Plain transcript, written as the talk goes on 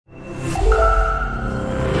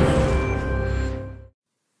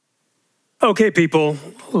Okay, people,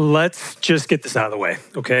 let's just get this out of the way,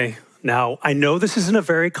 okay? Now, I know this isn't a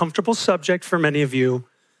very comfortable subject for many of you,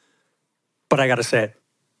 but I gotta say it.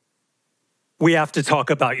 We have to talk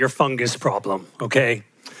about your fungus problem, okay?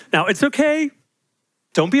 Now, it's okay.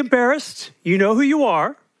 Don't be embarrassed. You know who you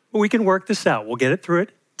are. We can work this out. We'll get it through it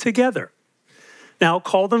together. Now,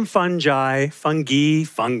 call them fungi, fungi,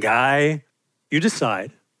 fungi. You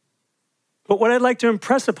decide. But what I'd like to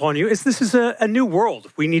impress upon you is this is a new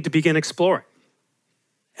world we need to begin exploring.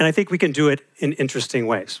 And I think we can do it in interesting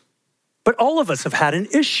ways. But all of us have had an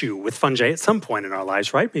issue with fungi at some point in our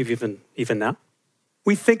lives, right? Maybe even now.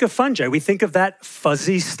 We think of fungi. We think of that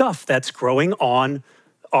fuzzy stuff that's growing on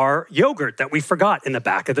our yogurt that we forgot in the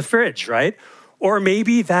back of the fridge, right? Or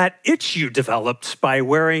maybe that itch you developed by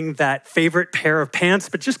wearing that favorite pair of pants,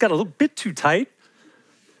 but just got a little bit too tight.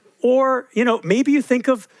 Or, maybe you think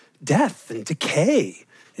of death and decay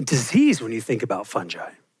and disease when you think about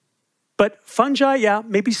fungi. But fungi, yeah,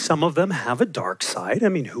 maybe some of them have a dark side. I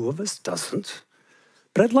mean, who of us doesn't?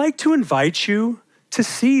 But I'd like to invite you to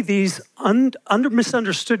see these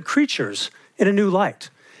misunderstood creatures in a new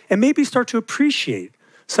light and maybe start to appreciate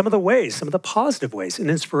some of the positive ways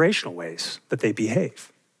and inspirational ways that they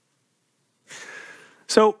behave.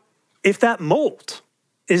 So if that mold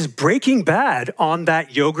is breaking bad on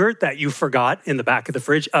that yogurt that you forgot in the back of the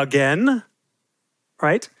fridge again,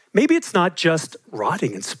 right? Maybe it's not just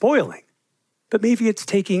rotting and spoiling, but maybe it's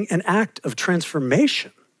taking an act of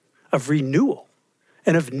transformation, of renewal,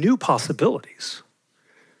 and of new possibilities.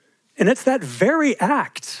 And it's that very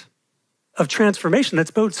act of transformation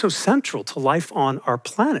that's both so central to life on our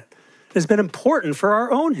planet. It has been important for our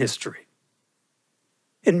own history.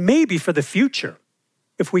 And maybe for the future,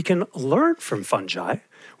 if we can learn from fungi,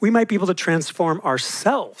 we might be able to transform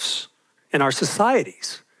ourselves and our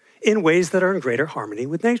societies in ways that are in greater harmony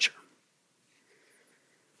with nature.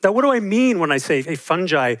 Now, what do I mean when I say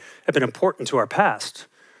fungi have been important to our past?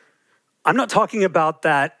 I'm not talking about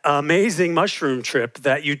that amazing mushroom trip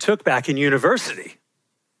that you took back in university.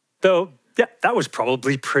 Though, yeah, that was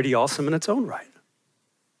probably pretty awesome in its own right.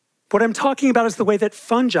 What I'm talking about is the way that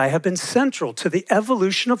fungi have been central to the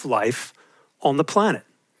evolution of life on the planet.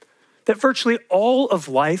 That virtually all of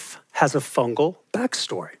life has a fungal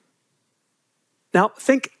backstory. Now,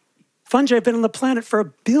 think fungi have been on the planet for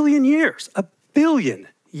 1 billion years, 1 billion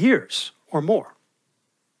years or more.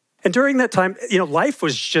 And during that time, life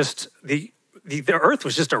was just, the earth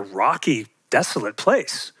was just a rocky, desolate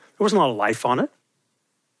place. There wasn't a lot of life on it.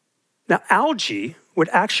 Now, algae would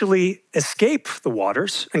actually escape the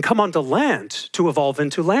waters and come onto land to evolve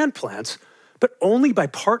into land plants, but only by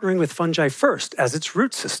partnering with fungi first as its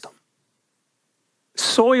root system.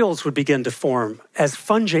 Soils would begin to form as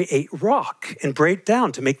fungi ate rock and break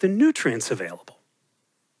down to make the nutrients available.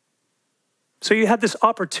 So you had this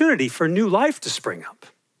opportunity for new life to spring up.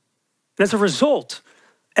 And as a result,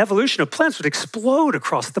 evolution of plants would explode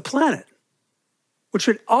across the planet, which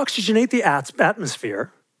would oxygenate the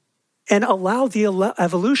atmosphere and allow the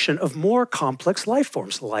evolution of more complex life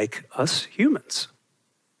forms like us humans,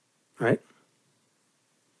 right?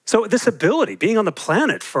 So this ability, being on the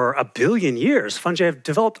planet for 1 billion years, fungi have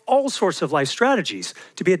developed all sorts of life strategies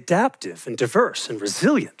to be adaptive and diverse and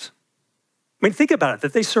resilient. I mean, think about it,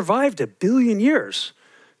 that they survived 1 billion years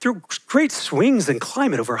through great swings in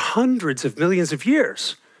climate over hundreds of millions of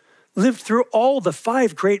years, lived through all the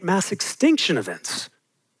 5 great mass extinction events,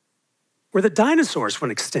 where the dinosaurs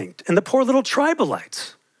went extinct and the poor little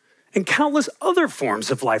tribalites, and countless other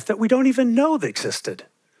forms of life that we don't even know they existed.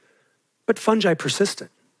 But fungi persisted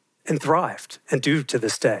and thrived and do to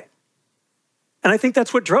this day. And I think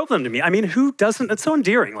that's what drove them to me. I mean, who doesn't, it's so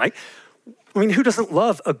endearing. Who doesn't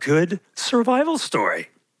love a good survival story?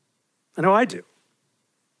 I know I do.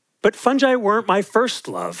 But fungi weren't my first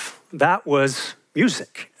love. That was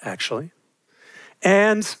music, actually.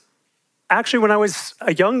 And actually, when I was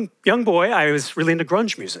a young boy, I was really into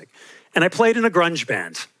grunge music. And I played in a grunge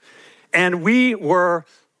band. And we were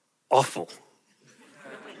awful.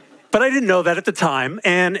 But I didn't know that at the time.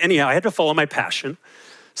 And anyhow, I had to follow my passion.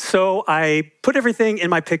 So I put everything in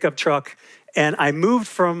my pickup truck and I moved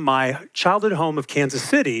from my childhood home of Kansas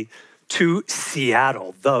City to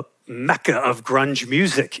Seattle, the mecca of grunge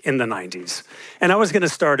music in the 90s. And I was going to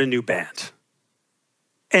start a new band.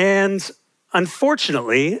 And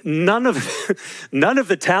unfortunately, none of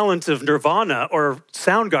the talent of Nirvana or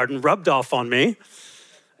Soundgarden rubbed off on me. It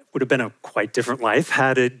would have been a quite different life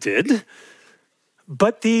had it did.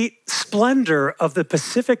 But the splendor of the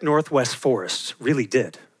Pacific Northwest forests really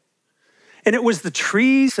did. And it was the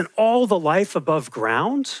trees and all the life above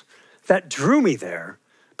ground that drew me there,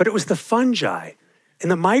 but it was the fungi and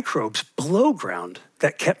the microbes below ground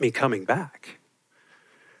that kept me coming back.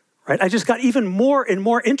 Right? I just got even more and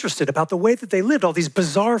more interested about the way that they lived, all these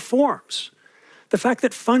bizarre forms. The fact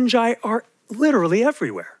that fungi are literally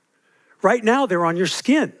everywhere. Right now, they're on your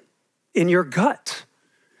skin, in your gut.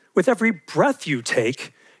 With every breath you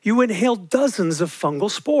take, you inhale dozens of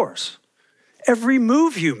fungal spores. Every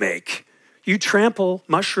move you make, you trample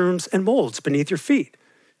mushrooms and molds beneath your feet,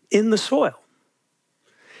 in the soil.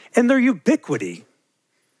 And their ubiquity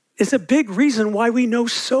is a big reason why we know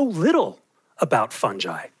so little about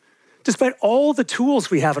fungi. Despite all the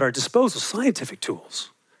tools we have at our disposal, scientific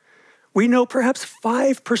tools, we know perhaps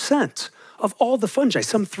 5% of all the fungi,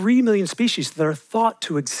 some 3 million species that are thought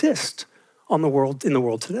to exist in the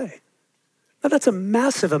world today. Now, that's a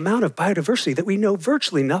massive amount of biodiversity that we know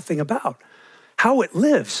virtually nothing about, how it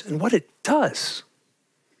lives and what it does.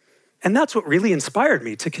 And that's what really inspired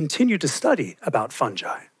me to continue to study about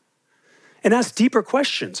fungi and ask deeper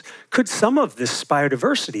questions. Could some of this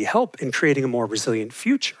biodiversity help in creating a more resilient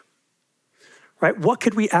future? Right? What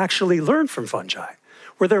could we actually learn from fungi?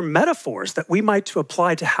 Were there metaphors that we might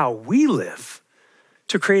apply to how we live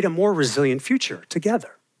to create a more resilient future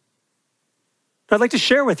together? I'd like to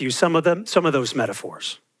share with you some of those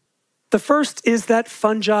metaphors. The first is that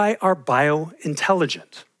fungi are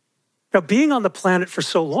biointelligent. Now, being on the planet for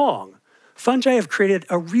so long, fungi have created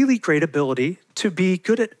a really great ability to be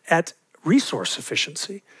good at resource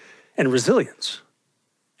efficiency and resilience.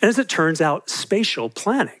 And as it turns out, spatial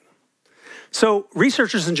planning. So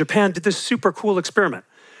researchers in Japan did this super cool experiment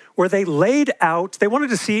where they wanted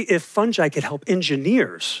to see if fungi could help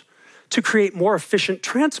engineers to create more efficient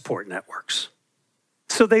transport networks.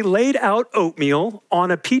 So they laid out oatmeal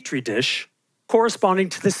on a petri dish corresponding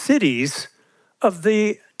to the cities of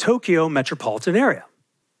the Tokyo metropolitan area.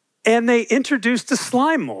 And they introduced a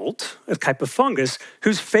slime mold, a type of fungus,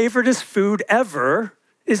 whose favoriteest food ever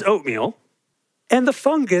is oatmeal. And the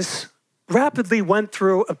fungus rapidly went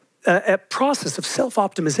through a process of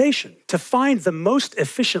self-optimization to find the most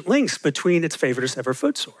efficient links between its favoriteest ever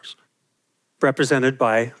food source, represented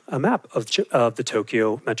by a map of the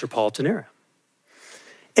Tokyo metropolitan area.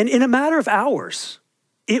 And in a matter of hours,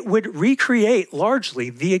 it would recreate largely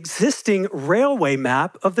the existing railway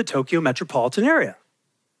map of the Tokyo metropolitan area.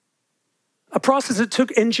 A process that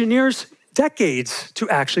took engineers decades to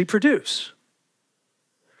actually produce.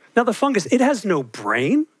 Now the fungus, it has no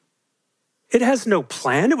brain. It has no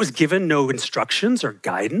plan. It was given no instructions or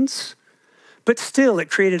guidance, but still it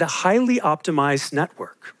created a highly optimized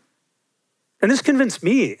network. And this convinced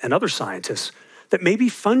me and other scientists that maybe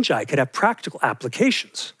fungi could have practical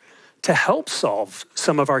applications to help solve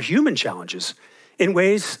some of our human challenges in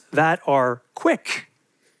ways that are quick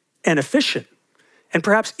and efficient, and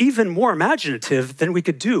perhaps even more imaginative than we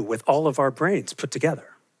could do with all of our brains put together.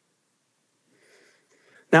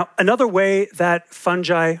 Now, another way that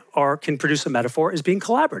fungi can produce a metaphor is being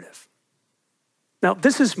collaborative. Now,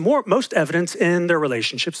 this is most evident in their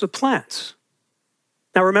relationships with plants.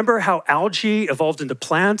 Now, remember how algae evolved into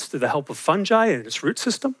plants through the help of fungi and its root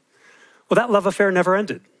system? Well, that love affair never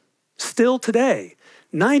ended. Still today,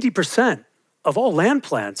 90% of all land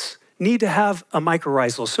plants need to have a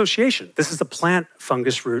mycorrhizal association. This is the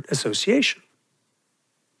plant-fungus root association.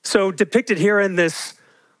 So depicted here in this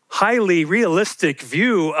highly realistic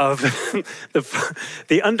view of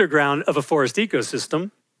the underground of a forest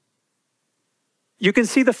ecosystem, you can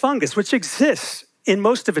see the fungus, which exists in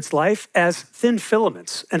most of its life as thin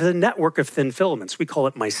filaments, and a network of thin filaments. We call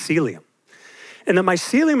it mycelium. And the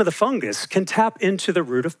mycelium of the fungus can tap into the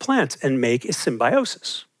root of plants and make a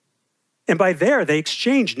symbiosis. And by there, they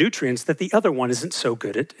exchange nutrients that the other one isn't so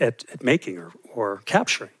good at making or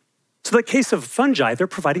capturing. So in the case of fungi, they're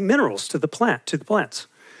providing minerals to the plants.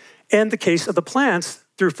 And in the case of the plants,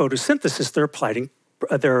 through photosynthesis,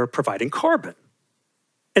 they're providing carbon.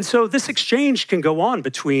 And so this exchange can go on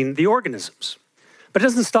between the organisms. But it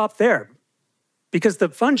doesn't stop there, because the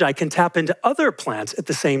fungi can tap into other plants at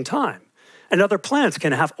the same time. And other plants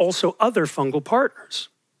can have also other fungal partners.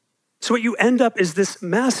 So what you end up is this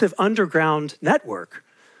massive underground network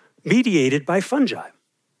mediated by fungi.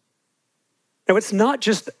 Now, it's not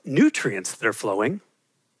just nutrients that are flowing,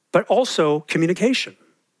 but also communication.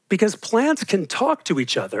 Because plants can talk to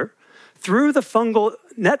each other through the fungal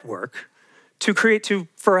network to create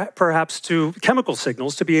perhaps chemical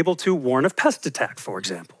signals to be able to warn of pest attack, for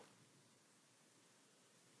example.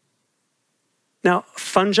 Now,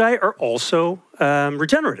 fungi are also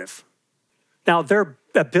regenerative. Now, their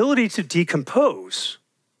ability to decompose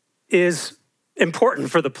is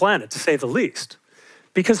important for the planet, to say the least,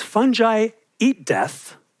 because fungi eat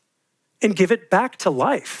death and give it back to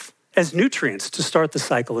life as nutrients to start the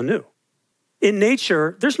cycle anew. In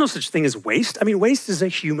nature, there's no such thing as waste. I mean, waste is a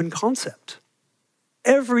human concept.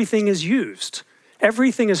 Everything is used.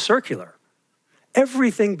 Everything is circular.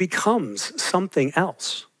 Everything becomes something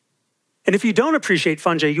else. And if you don't appreciate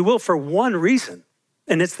fungi, you will for one reason,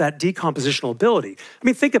 and it's that decompositional ability. I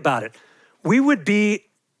mean, think about it. We would be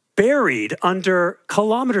buried under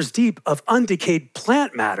kilometers deep of undecayed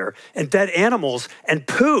plant matter and dead animals and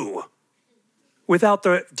poo without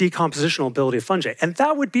the decompositional ability of fungi. And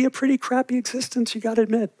that would be a pretty crappy existence, you gotta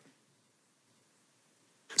admit.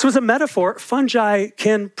 So as a metaphor, fungi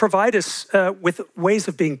can provide us with ways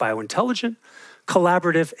of being biointelligent,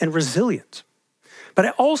 collaborative, and resilient. But I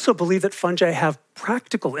also believe that fungi have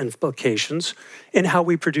practical implications in how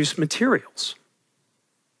we produce materials.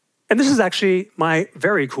 And this is actually my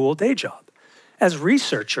very cool day job as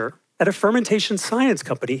researcher at a fermentation science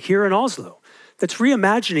company here in Oslo that's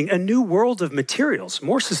reimagining a new world of materials,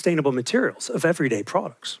 more sustainable materials of everyday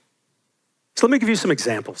products. So let me give you some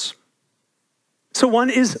examples. So one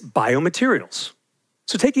is biomaterials.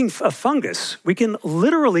 So taking a fungus, we can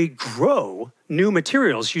literally grow new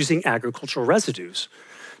materials using agricultural residues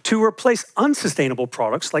to replace unsustainable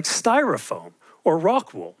products like styrofoam or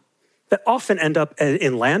rock wool that often end up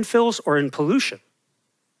in landfills or in pollution.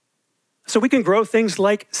 So we can grow things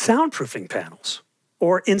like soundproofing panels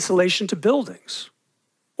or insulation to buildings,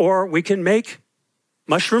 or we can make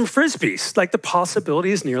mushroom frisbees. Like, the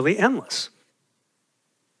possibility is nearly endless.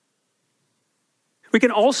 We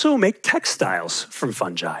can also make textiles from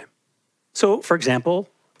fungi. So, for example,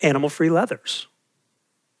 animal-free leathers.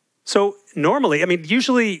 So normally, I mean,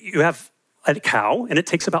 usually you have a cow and it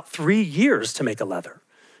takes about 3 years to make a leather,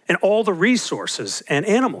 and all the resources and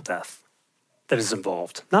animal death that is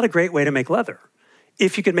involved. Not a great way to make leather.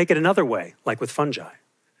 If you could make it another way, like with fungi.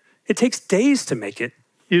 It takes days to make it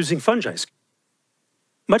using fungi.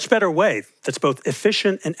 Much better way that's both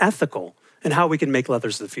efficient and ethical in how we can make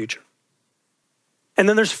leathers of the future. And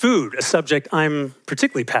then there's food, a subject I'm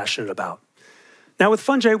particularly passionate about. Now with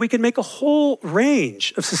fungi, we can make a whole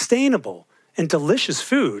range of sustainable and delicious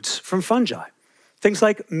foods from fungi. Things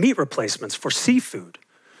like meat replacements for seafood,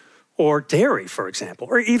 or dairy, for example,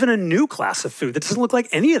 or even a new class of food that doesn't look like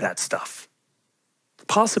any of that stuff. The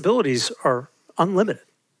possibilities are unlimited.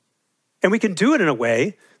 And we can do it in a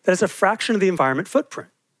way that has a fraction of the environment footprint.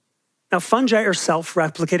 Now, fungi are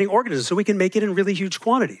self-replicating organisms, so we can make it in really huge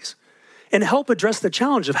quantities and help address the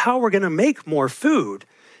challenge of how we're gonna make more food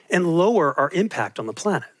and lower our impact on the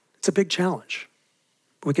planet. It's a big challenge.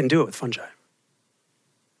 We can do it with fungi.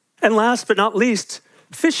 And last but not least,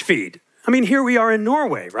 fish feed. I mean, here we are in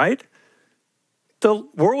Norway, right? The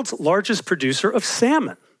world's largest producer of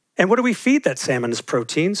salmon. And what do we feed that salmon as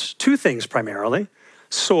proteins? Two things primarily: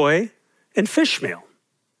 soy and fish meal,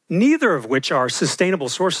 neither of which are sustainable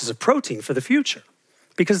sources of protein for the future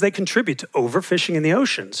because they contribute to overfishing in the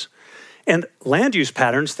oceans and land use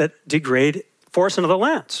patterns that degrade forests and other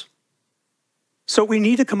lands. So we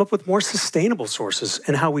need to come up with more sustainable sources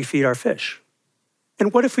in how we feed our fish.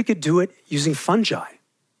 And what if we could do it using fungi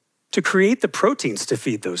to create the proteins to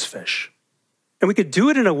feed those fish? And we could do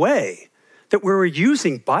it in a way that we were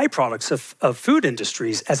using byproducts of food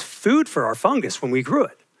industries as food for our fungus when we grew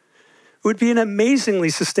it. It would be an amazingly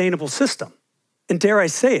sustainable system. And dare I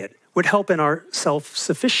say it, would help in our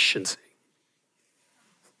self-sufficiency.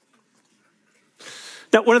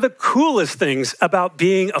 Now, one of the coolest things about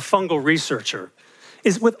being a fungal researcher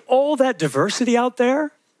is with all that diversity out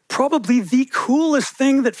there, probably the coolest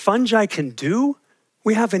thing that fungi can do,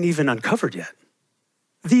 we haven't even uncovered yet.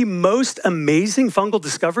 The most amazing fungal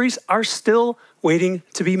discoveries are still waiting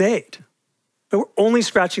to be made. But we're only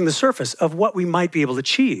scratching the surface of what we might be able to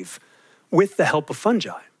achieve with the help of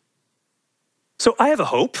fungi. So I have a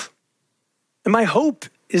hope, and my hope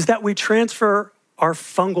is that we transfer our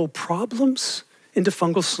fungal problems into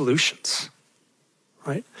fungal solutions,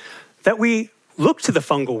 right? That we look to the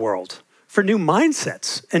fungal world for new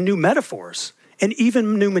mindsets and new metaphors and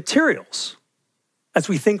even new materials as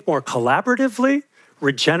we think more collaboratively,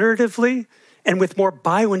 regeneratively, and with more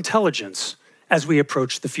biointelligence as we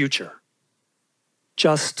approach the future.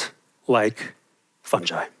 Just like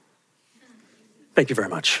fungi. Thank you very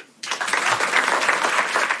much.